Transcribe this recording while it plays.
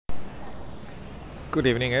Good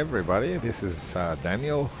evening, everybody. This is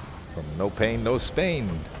Daniel from No Pain, No Spain.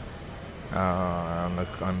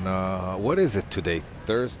 What is it today?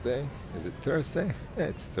 Thursday? Is it Thursday? Yeah,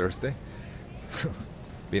 it's Thursday.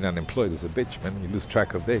 Being unemployed is a bitch, man. You lose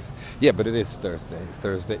track of days. Yeah, but it is Thursday.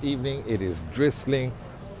 Thursday evening. It is drizzling.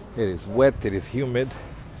 It is wet. It is humid.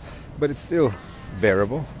 But it's still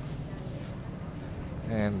bearable.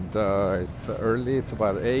 And it's early. It's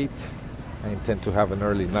about 8. I intend to have an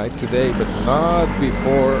early night today, but not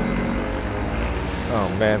before... Oh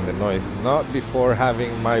man, the noise. Not before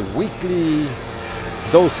having my weekly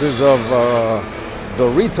doses of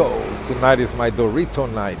Doritos. Tonight is my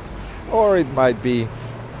Dorito night. Or it might be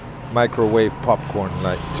microwave popcorn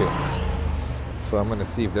night too. So I'm going to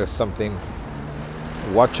see if there's something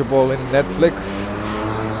watchable in Netflix.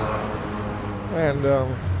 And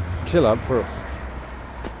chill out for...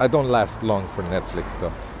 I don't last long for Netflix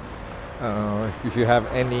though. If you have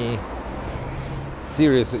any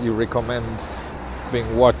series that you recommend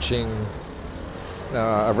being watching,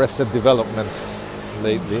 Arrested Development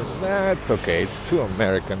lately, it's okay. It's too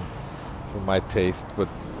American for my taste, but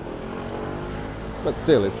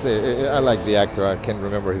still, I like the actor. I can't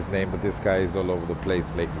remember his name, but this guy is all over the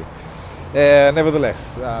place lately.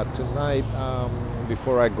 Nevertheless, tonight,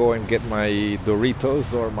 before I go and get my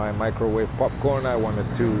Doritos or my microwave popcorn, I wanted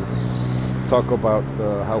to talk about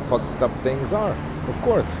how fucked up things are. Of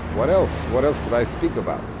course, what else? What else could I speak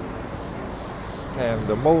about? And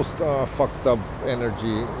the most fucked up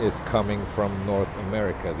energy is coming from North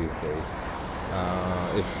America these days.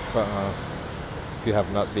 If you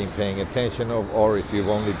have not been paying attention, or if you've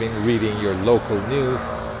only been reading your local news,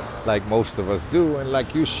 like most of us do, and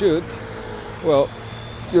like you should, well,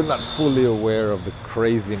 you're not fully aware of the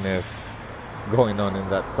craziness going on in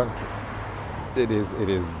that country. It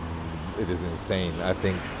is insane. I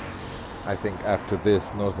think after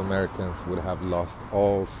this, North Americans would have lost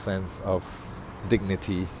all sense of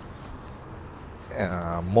dignity,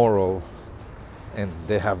 moral, and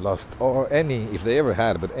they have lost any, if they ever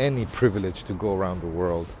had, but any privilege to go around the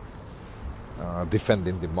world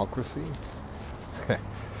defending democracy.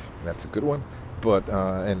 That's a good one. But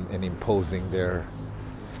and imposing their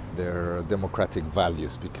democratic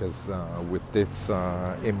values, because with this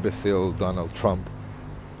imbecile Donald Trump,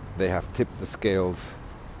 they have tipped the scales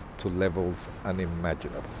to levels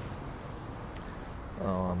unimaginable.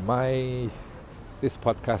 This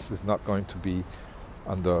podcast is not going to be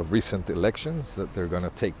on the recent elections that they're going to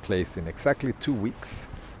take place in exactly 2 weeks.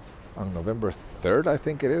 On November 3rd, I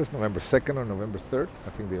think it is, November 2nd or November 3rd, I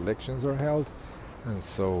think the elections are held. And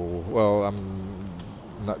so, well, I'm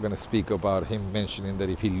not going to speak about him mentioning that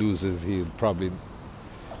if he loses, he'll probably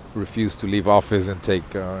refuse to leave office and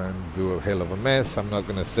take and do a hell of a mess. I'm not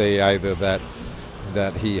going to say either that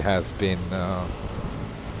he has been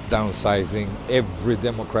downsizing every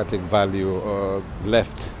democratic value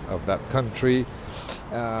left of that country.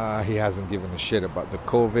 He hasn't given a shit about the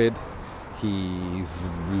COVID.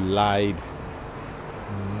 He's lied,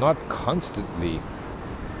 not constantly.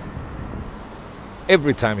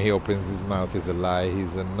 Every time he opens his mouth is a lie.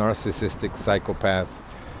 He's a narcissistic psychopath.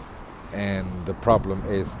 And the problem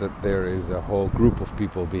is that there is a whole group of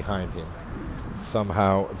people behind him.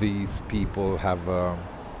 Somehow these people have a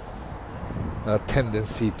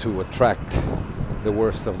tendency to attract the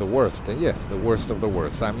worst of the worst. And yes, the worst of the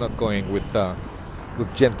worst. I'm not going with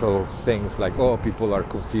gentle things like, oh, people are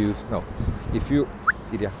confused. No. If you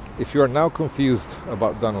are now confused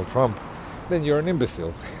about Donald Trump, then you're an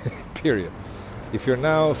imbecile. Period. If you're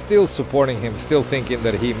now still supporting him, still thinking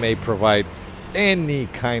that he may provide any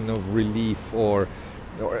kind of relief, or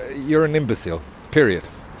you're an imbecile, period.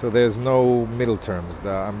 So there's no middle terms.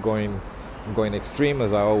 I'm going extreme,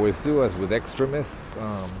 as I always do, as with extremists.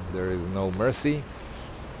 There is no mercy.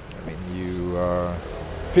 I mean, you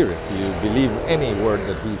period. You believe any word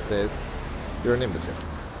that he says, you're an imbecile.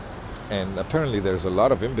 And apparently there's a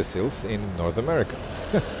lot of imbeciles in North America.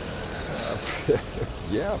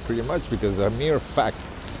 Yeah, pretty much, because a mere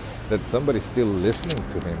fact that somebody's still listening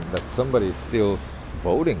to him, that somebody's still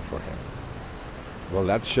voting for him, well,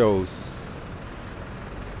 that shows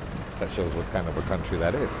what kind of a country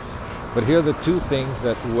that is. But here are the two things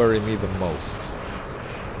that worry me the most,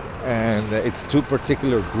 and it's two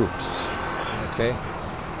particular groups. Okay,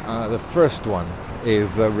 the first one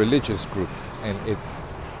is a religious group, and it's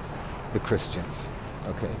the Christians.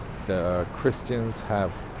 Okay, the Christians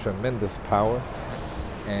have tremendous power,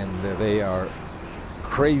 and they are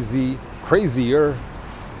crazier,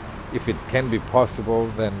 if it can be possible,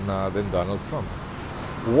 than Donald Trump.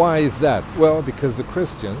 Why is that? Well, because the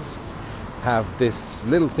Christians have this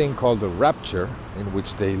little thing called the rapture, in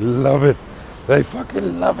which they love it. They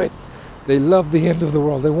fucking love it. They love the end of the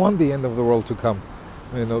world. They want the end of the world to come.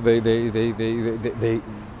 You know, they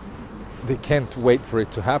can't wait for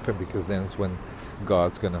it to happen, because then's when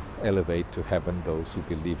God's going to elevate to heaven those who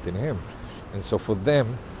believed in him. And so for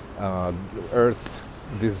them, earth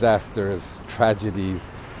disasters,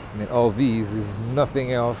 tragedies, all these is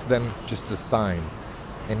nothing else than just a sign.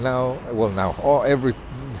 And now,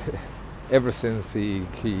 ever since he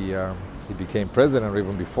became president, or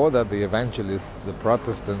even before that, the evangelists, the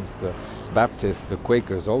Protestants, the Baptists, the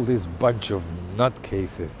Quakers, all this bunch of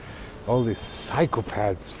nutcases, all these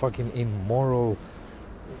psychopaths, fucking immoral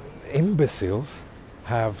imbeciles,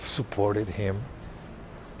 have supported him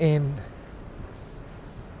in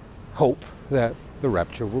hope that the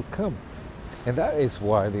rapture will come. And that is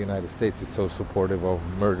why the United States is so supportive of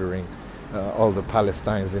murdering all the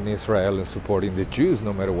Palestinians in Israel and supporting the Jews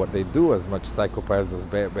no matter what they do, as much psychopaths as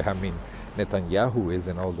Benjamin Netanyahu is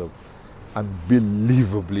and all the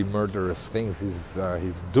unbelievably murderous things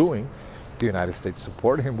he's doing. The United States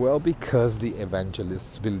support him, well, because the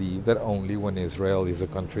evangelists believe that only when Israel is a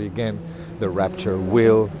country again, the rapture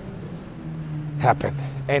will happen.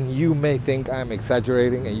 And you may think I'm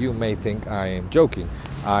exaggerating, and you may think I am joking.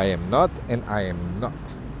 I am not, and I am not.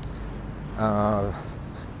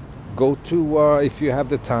 Go to, if you have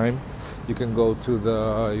the time, you can go to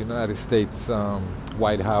the United States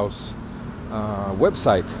White House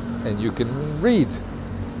website, and you can read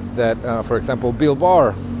that, for example, Bill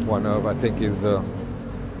Barr, one of, I think is I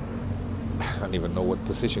don't even know what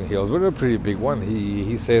position he holds, but a pretty big one.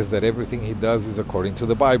 He says that everything he does is according to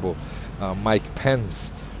the Bible. Mike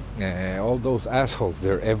Pence, all those assholes,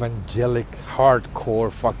 they're evangelic,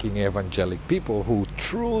 hardcore fucking evangelic people who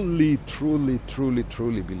truly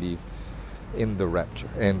believe in the rapture,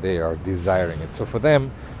 and they are desiring it. So for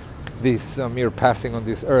them, this mere passing on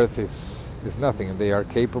this earth is nothing, and they are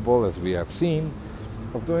capable, as we have seen,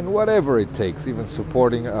 of doing whatever it takes, even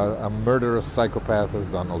supporting a murderous psychopath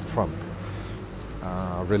as Donald Trump.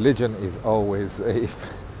 Religion is always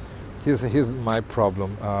here's my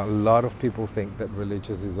problem. A lot of people think that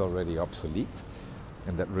religion is already obsolete,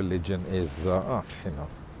 and that religion is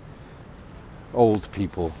old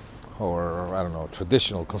people, or I don't know,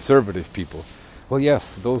 traditional conservative people. Well,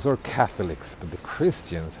 yes, those are Catholics, but the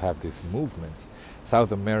Christians have these movements.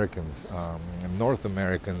 South Americans, North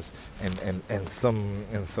Americans, and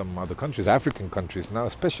some other countries, African countries now,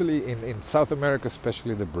 especially in South America,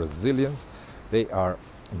 especially the Brazilians, they are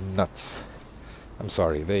nuts. I'm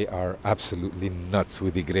sorry, they are absolutely nuts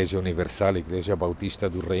with Igreja Universal, Igreja Bautista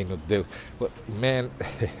do Reino de Deus. But man,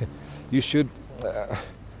 you should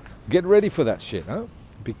get ready for that shit, huh?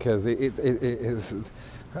 Because it is.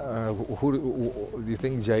 Who do you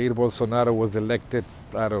think Jair Bolsonaro was elected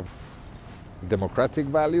out of democratic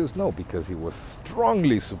values? No, because he was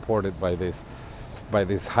strongly supported by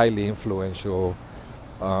this highly influential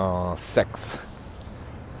sects.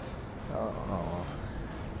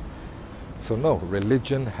 So no,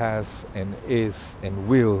 religion has and is and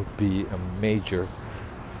will be a major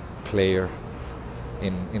player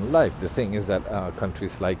in life. The thing is that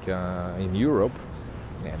countries like in Europe,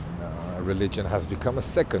 and religion has become a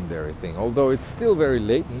secondary thing, although it's still very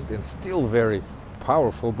latent and still very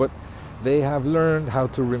powerful, but they have learned how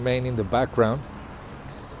to remain in the background,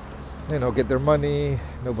 get their money,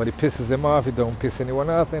 nobody pisses them off, you don't piss anyone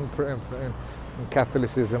off, and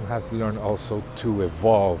Catholicism has learned also to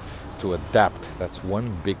evolve, to adapt. That's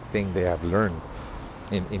one big thing they have learned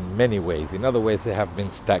in many ways. In other ways they have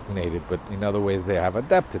been stagnated, but in other ways they have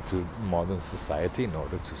adapted to modern society in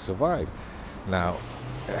order to survive. Now,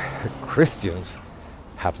 Christians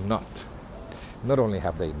have not. Not only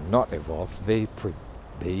have they not evolved, they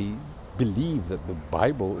believe that the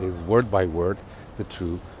Bible is word by word the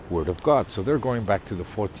true word of God. So they're going back to the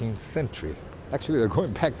 14th century. Actually, they're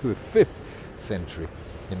going back to the 5th century.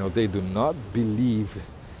 They do not believe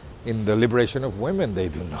in the liberation of women. They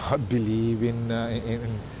do not believe in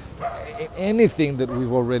anything that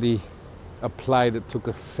we've already applied that took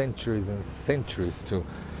us centuries and centuries to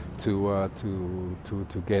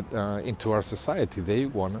get into our society. They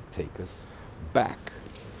want to take us back.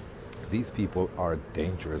 These people are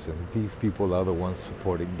dangerous, and these people are the ones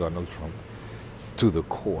supporting Donald Trump to the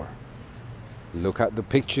core. Look at the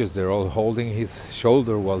pictures. They're all holding his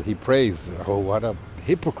shoulder while he prays. Oh, what a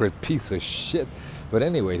hypocrite piece of shit. But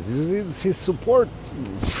anyways, it's his support.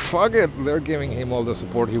 Fuck it. They're giving him all the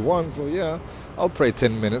support he wants. So yeah, I'll pray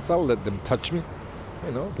 10 minutes. I'll let them touch me.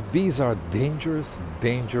 But these are dangerous,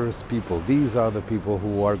 dangerous people. These are the people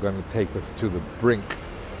who are going to take us to the brink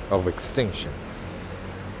of extinction.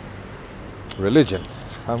 Religion.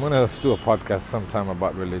 I'm going to do a podcast sometime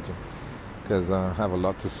about religion, because I have a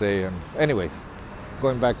lot to say. And anyways,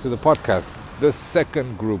 going back to the podcast, the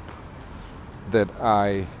second group that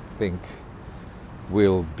I think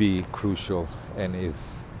will be crucial and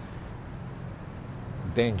is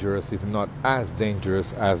dangerous, if not as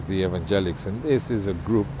dangerous as the evangelics, and this is a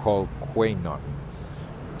group called QAnon.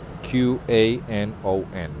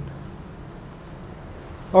 QANON.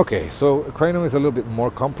 Okay, so QAnon is a little bit more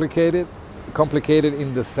complicated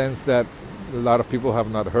in the sense that a lot of people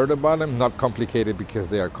have not heard about them. Not complicated because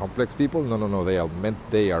they are complex people. No.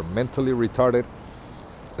 They are mentally retarded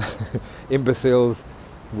imbeciles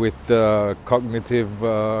with the cognitive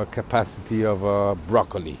capacity of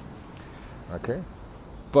broccoli. Okay,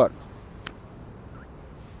 but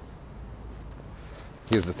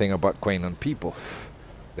here's the thing about QAnon people: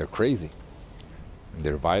 they're crazy, and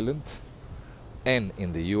they're violent, and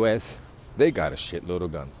in the U.S. they got a shitload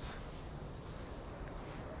of guns.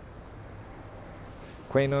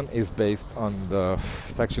 QAnon is based on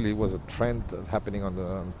it was a trend happening on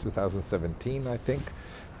 2017, I think.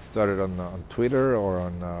 It started on Twitter or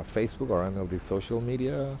on Facebook or any of these social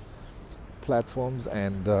media platforms,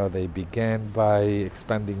 and they began by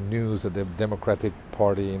expanding news that the Democratic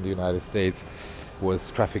Party in the United States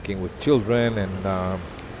was trafficking with children, and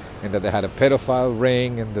that they had a pedophile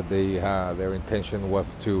ring, and that their intention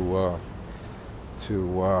was to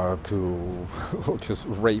just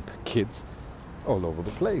rape kids all over the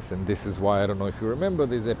place. And this is why, I don't know if you remember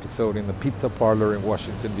this episode in the pizza parlor in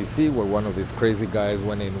Washington D.C. where one of these crazy guys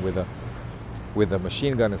went in with a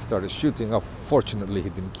machine gun and started shooting. Fortunately he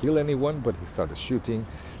didn't kill anyone, but he started shooting.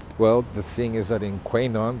 Well, the thing is that in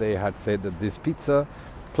QAnon they had said that this pizza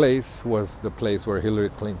place was the place where Hillary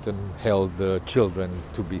Clinton held the children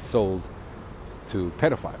to be sold to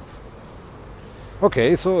pedophiles.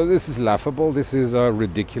 Okay, so this is laughable, this is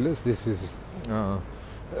ridiculous, this is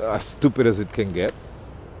as stupid as it can get.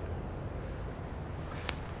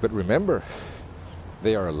 But remember,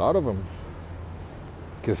 there are a lot of them.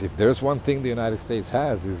 Because if there's one thing the United States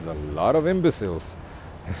has, is a lot of imbeciles.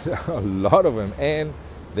 A lot of them. And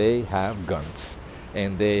they have guns.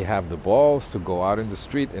 And they have the balls to go out in the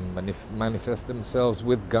street and manifest themselves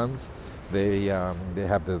with guns. They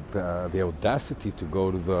have the audacity to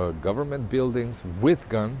go to the government buildings with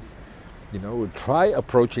guns. Try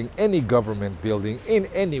approaching any government building in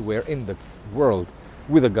anywhere in the world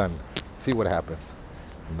with a gun. See what happens.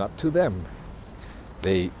 Not to them.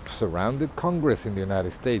 They surrounded Congress in the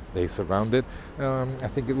United States. They surrounded, I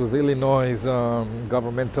think it was Illinois'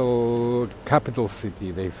 governmental capital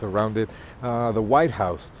city. They surrounded the White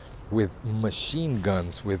House with machine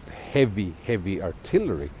guns, with heavy, heavy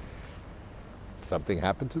artillery. Something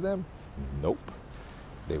happened to them? Nope.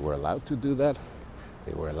 They were allowed to do that.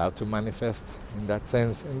 They were allowed to manifest in that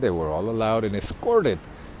sense, and they were all allowed and escorted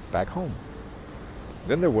back home.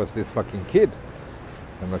 Then there was this fucking kid.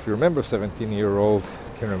 I don't know if you remember, 17-year-old.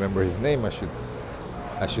 I can't remember his name. I should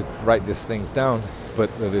write these things down. But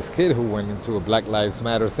this kid who went into a Black Lives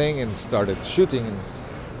Matter thing and started shooting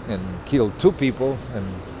and killed 2 people. And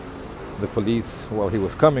the police, while he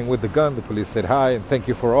was coming with the gun, the police said hi and thank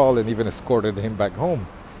you for all, and even escorted him back home.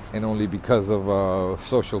 And only because of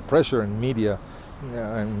social pressure and media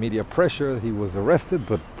pressure, he was arrested.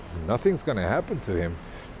 But nothing's going to happen to him.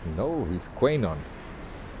 No, he's QAnon.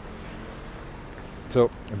 So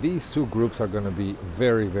these 2 groups are going to be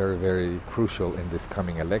very, very, very crucial in this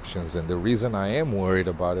coming elections. And the reason I am worried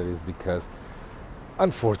about it is because,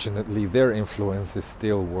 unfortunately, their influence is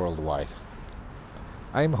still worldwide.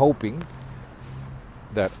 I'm hoping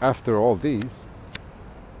that after all these,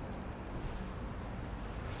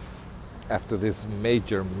 after this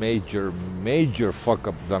major, major, major fuck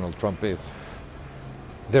up Donald Trump is,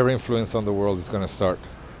 their influence on the world is going to start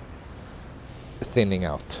thinning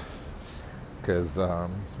out. Because,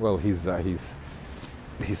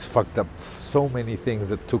 he's fucked up so many things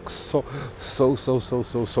that took so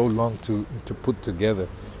long to put together.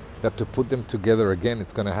 That to put them together again,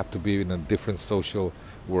 it's going to have to be in a different social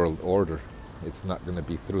world order. It's not going to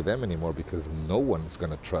be through them anymore, because no one's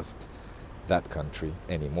going to trust that country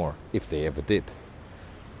anymore, if they ever did.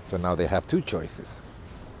 So now they have 2 choices.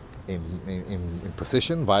 In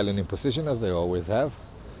position, violent imposition, as they always have.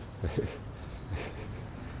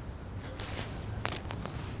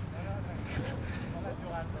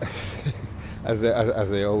 As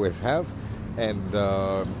they always have, and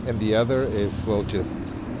the other is, well, just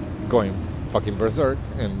going fucking berserk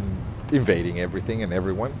and invading everything and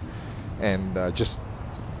everyone, and just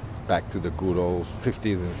back to the good old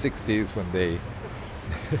 50s and 60s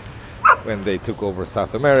when they took over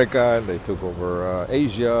South America and they took over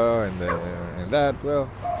Asia and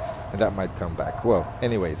that might come back. Well,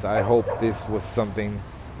 anyways, I hope this was something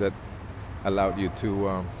that allowed you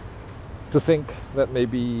to to think that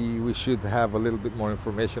maybe we should have a little bit more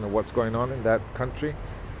information on what's going on in that country.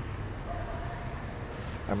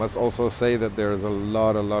 I must also say that there's a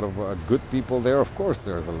lot of good people there. Of course,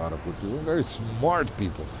 there's a lot of good people, very smart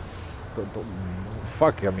people.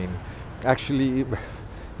 Actually,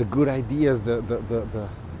 the good ideas, the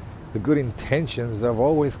good intentions have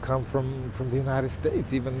always come from the United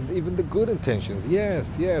States. Even the good intentions,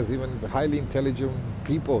 yes, even the highly intelligent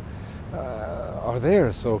people are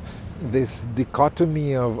there. So this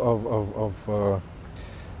dichotomy of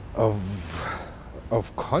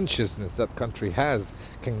consciousness that country has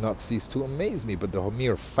cannot cease to amaze me. But the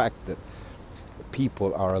mere fact that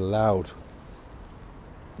people are allowed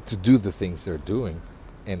to do the things they're doing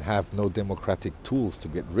and have no democratic tools to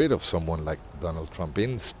get rid of someone like Donald Trump,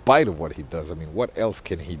 in spite of what he does. I mean, what else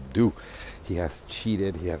can he do? He has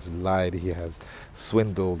cheated, he has lied, he has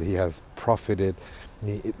swindled, he has profited.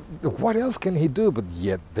 What else can he do? But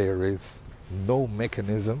yet there is no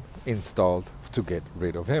mechanism installed to get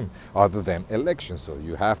rid of him other than elections. So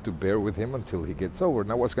you have to bear with him until he gets over.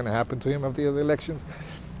 Now what's going to happen to him after the elections?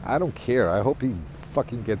 I don't care. I hope he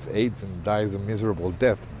fucking gets AIDS and dies a miserable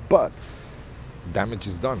death. But damage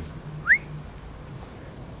is done.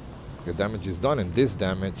 The damage is done, and this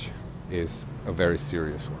damage is a very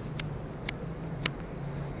serious one.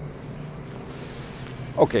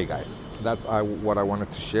 Okay, guys, that's what I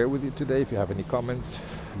wanted to share with you today. If you have any comments,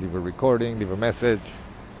 leave a recording, leave a message,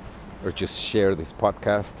 or just share this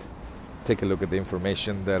podcast. Take a look at the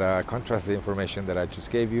information contrast the information that I just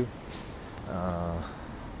gave you.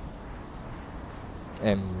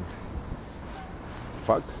 And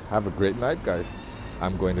have a great night, guys.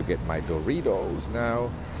 I'm going to get my Doritos now.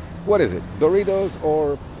 What is it? Doritos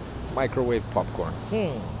or microwave popcorn?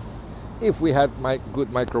 If we had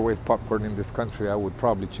good microwave popcorn in this country, I would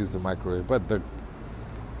probably choose the microwave. But the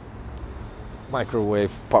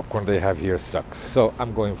microwave popcorn they have here sucks. So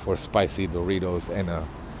I'm going for spicy Doritos and a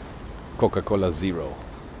Coca-Cola Zero.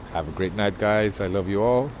 Have a great night, guys. I love you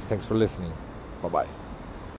all. Thanks for listening. Bye-bye.